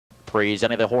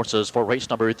Presenting the horses for race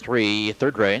number 3,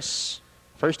 third race,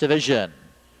 first division.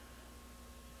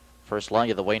 First leg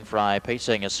of the Wayne Fry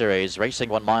Pacing Series, racing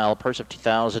 1 mile, purse of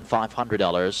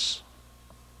 $2,500.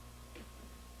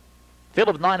 Field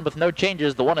of 9 with no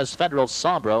changes. The one is Federal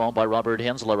Sabra, owned by Robert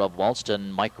Hensler of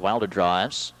Walston. Mike Wilder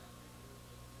drives.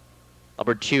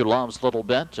 Number 2, Loves Little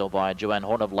Bit, owned by Joanne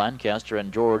Horn of Lancaster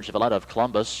and George Valletta of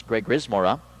Columbus. Greg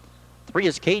Rismora. 3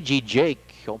 is CAGEY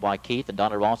Jake, owned by Keith and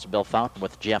Donna Ross and Bill Fountain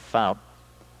with Jeff Fout.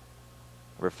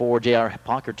 Number 4, J.R.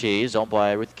 Hippocrates, owned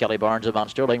by Ruth Kelly Barnes of Mount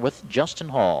Sterling with Justin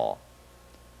Hall.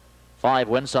 5,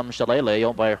 Winsome Shillelagh,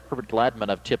 owned by Herbert Gladman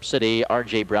of Tip City.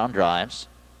 R.J. Brown drives.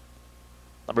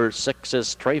 Number 6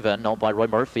 is Traven, owned by Roy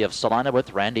Murphy of Salina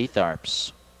with Randy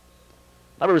Tharps.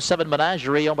 Number 7,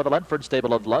 Menagerie, owned by the Lenford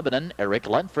Stable of Lebanon. Eric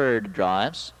Lenford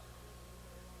drives.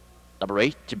 Number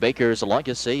 8, Baker's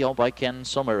Legacy, owned by Ken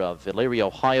Sommer of Elyria,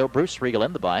 Ohio. Bruce Regal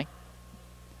in the bike.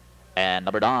 And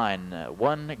number 9,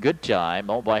 One Good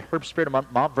Time, owned by Herb Spearman,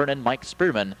 Mount Vernon, Mike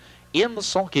Spearman in the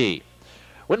sulky.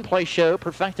 Win Play Show,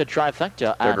 Perfecta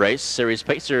Trifecta. Third race, Series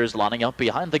Pacers lining up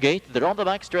behind the gate. They're on the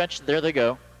back stretch. There they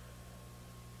go.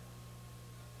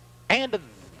 And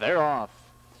they're off.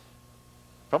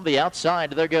 From the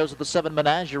outside, there goes the 7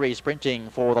 Menagerie sprinting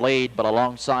for the lead, but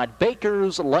alongside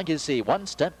Baker's Legacy, one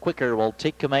step quicker, will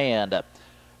take command.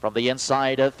 From the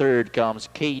inside, third comes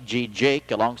CAGEY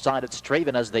Jake. Alongside it's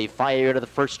Traven as they fire to the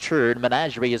first turn.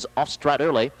 Menagerie is off stride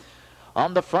early.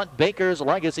 On the front, Baker's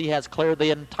Legacy has cleared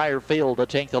the entire field to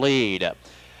take the lead.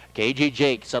 CAGEY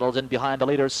Jake settles in behind the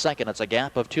leader second. It's a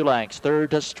gap of 2 lengths.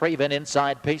 Third to Straven.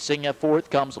 Inside pacing. Fourth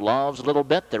comes Loves Little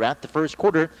Bit. They're at the first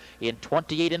quarter in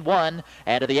 28-1.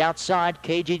 And to the outside,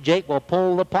 CAGEY Jake will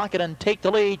pull the pocket and take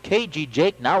the lead. CAGEY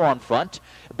Jake now on front.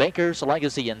 Baker's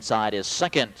Legacy inside is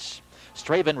second.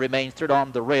 Straven remains third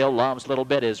on the rail. Loves Little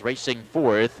Bit is racing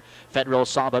fourth. Federal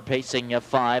Saba pacing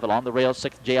 5. Along the rail,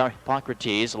 6th, J.R.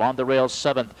 Hippocrates. Along the rail,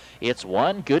 7th. It's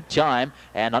One Good Time.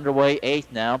 And underway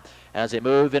 8th now as they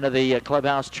move into the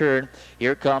clubhouse turn.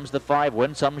 Here comes the 5,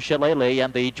 Winsome Shillelagh,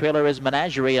 and the trailer is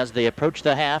Menagerie as they approach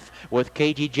the half with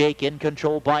CAGEY Jake in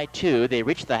control by 2. They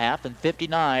reach the half in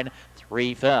 59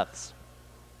 3/5.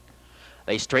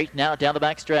 They straighten out down the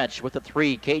back stretch with the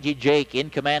 3, CAGEY Jake in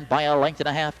command by a length and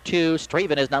a half. 2,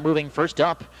 Straven is now moving first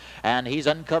up, and he's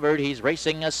uncovered. He's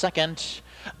racing a second.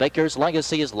 Baker's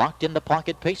Legacy is locked in the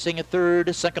pocket, pacing a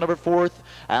third, second over fourth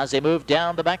as they move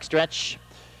down the back stretch.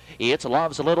 It's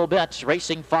Loves a Little Bit.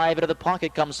 Racing 5 into the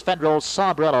pocket comes Federal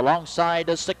Sabra. Alongside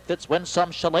 6th, it's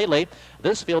Winsome Shillelagh.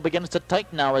 This field begins to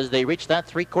tighten now as they reach that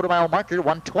 3/4 mile marker.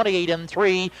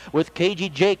 128-3 with CAGEY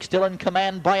Jake still in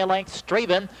command by a length.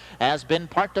 Straven has been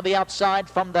parked to the outside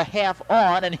from the half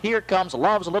on, and here comes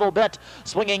Loves a Little Bit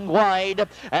swinging wide,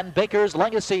 and Baker's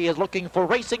Legacy is looking for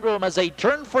racing room as they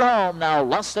turn for home now.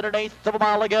 Less than 1/8 of a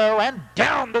mile to go, and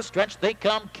down the stretch they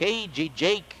come. CAGEY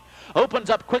Jake opens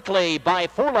up quickly by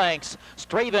 4 lengths.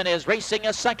 Straven is racing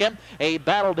a second. A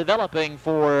battle developing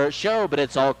for show, but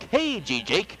it's all CAGEY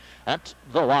Jake at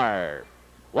the wire.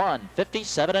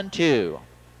 1:57-2.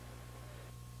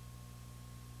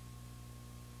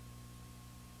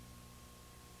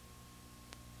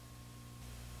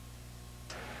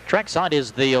 Trackside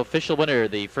is the official winner,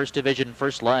 the first division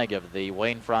first leg of the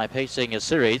Wayne Fry Pacing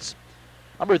Series.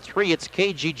 Number 3, it's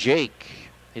CAGEY Jake.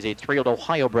 He's a 3-year-old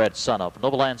Ohio-bred son of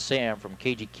Nobleland Sam from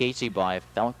KG Casey by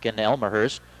Falcon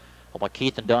Elmerhurst. By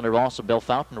Keith and Donna Ross and Bill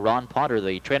Fountain, Ron Potter,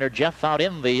 the trainer Jeff Fout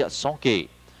in the sulky.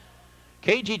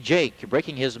 CAGEY Jake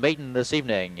breaking his maiden this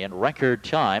evening in record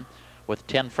time with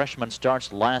 10 freshman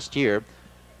starts last year.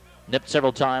 Nipped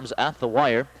several times at the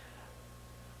wire.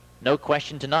 No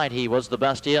question tonight he was the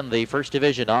best in the first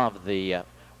division of the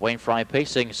Wayne Fry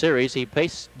Pacing Series. He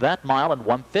paced that mile in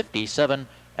 1:57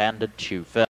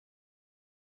 2/5.